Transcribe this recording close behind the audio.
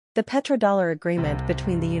The petrodollar agreement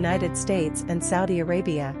between the United States and Saudi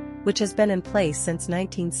Arabia, which has been in place since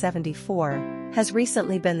 1974, has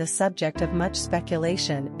recently been the subject of much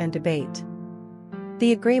speculation and debate.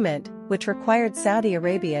 The agreement, which required Saudi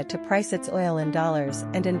Arabia to price its oil in dollars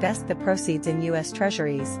and invest the proceeds in U.S.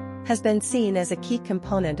 Treasuries, has been seen as a key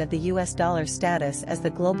component of the U.S. dollar status as the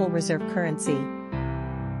global reserve currency.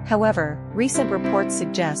 However, recent reports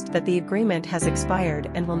suggest that the agreement has expired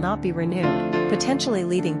and will not be renewed, potentially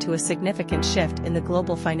leading to a significant shift in the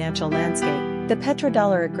global financial landscape. The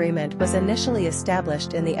petrodollar agreement was initially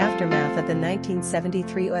established in the aftermath of the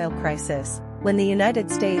 1973 oil crisis, when the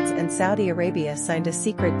United States and Saudi Arabia signed a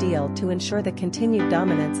secret deal to ensure the continued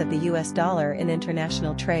dominance of the U.S. dollar in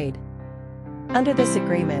international trade. Under this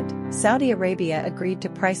agreement, Saudi Arabia agreed to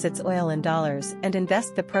price its oil in dollars and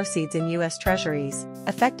invest the proceeds in U.S. Treasuries,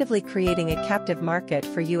 effectively creating a captive market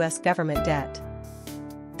for U.S. government debt.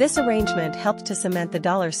 This arrangement helped to cement the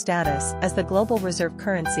dollar's status as the global reserve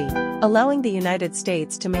currency, allowing the United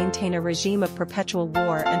States to maintain a regime of perpetual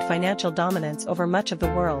war and financial dominance over much of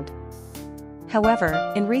the world.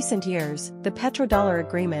 However, in recent years, the petrodollar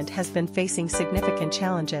agreement has been facing significant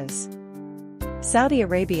challenges. Saudi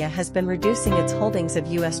Arabia has been reducing its holdings of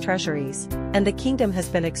U.S. Treasuries, and the kingdom has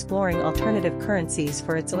been exploring alternative currencies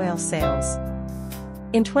for its oil sales.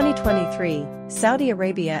 In 2023, Saudi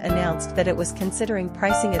Arabia announced that it was considering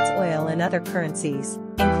pricing its oil in other currencies,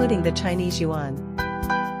 including the Chinese yuan.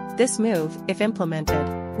 This move, if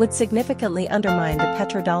implemented, would significantly undermine the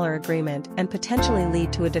petrodollar agreement and potentially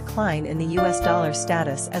lead to a decline in the U.S. dollar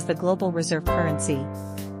status as the global reserve currency.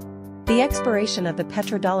 The expiration of the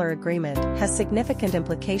petrodollar agreement has significant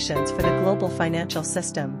implications for the global financial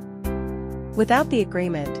system. Without the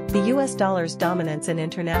agreement, the U.S. dollar's dominance in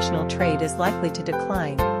international trade is likely to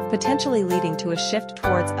decline, potentially leading to a shift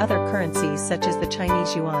towards other currencies such as the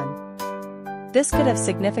Chinese yuan. This could have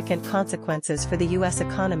significant consequences for the U.S.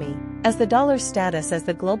 economy, as the dollar's status as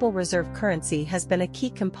the global reserve currency has been a key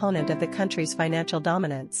component of the country's financial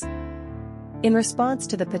dominance. In response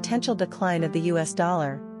to the potential decline of the U.S.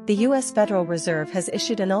 dollar, the U.S. Federal Reserve has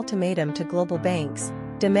issued an ultimatum to global banks,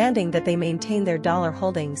 demanding that they maintain their dollar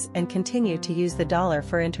holdings and continue to use the dollar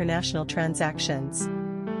for international transactions.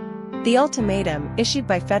 The ultimatum, issued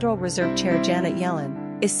by Federal Reserve Chair Janet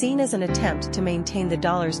Yellen, is seen as an attempt to maintain the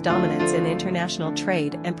dollar's dominance in international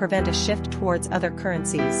trade and prevent a shift towards other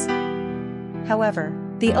currencies. However,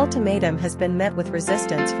 the ultimatum has been met with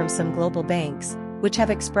resistance from some global banks, which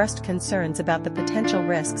have expressed concerns about the potential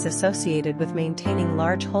risks associated with maintaining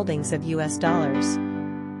large holdings of U.S. dollars.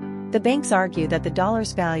 The banks argue that the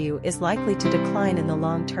dollar's value is likely to decline in the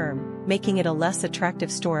long term, making it a less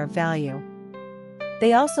attractive store of value.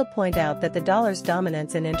 They also point out that the dollar's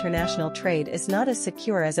dominance in international trade is not as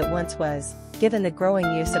secure as it once was, given the growing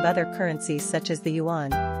use of other currencies such as the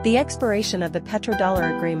yuan. The expiration of the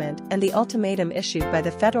petrodollar agreement and the ultimatum issued by the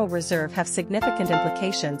Federal Reserve have significant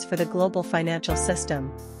implications for the global financial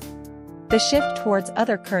system. The shift towards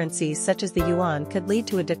other currencies such as the yuan could lead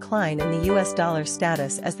to a decline in the U.S. dollar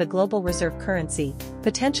status as the global reserve currency,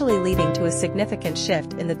 potentially leading to a significant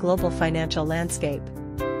shift in the global financial landscape.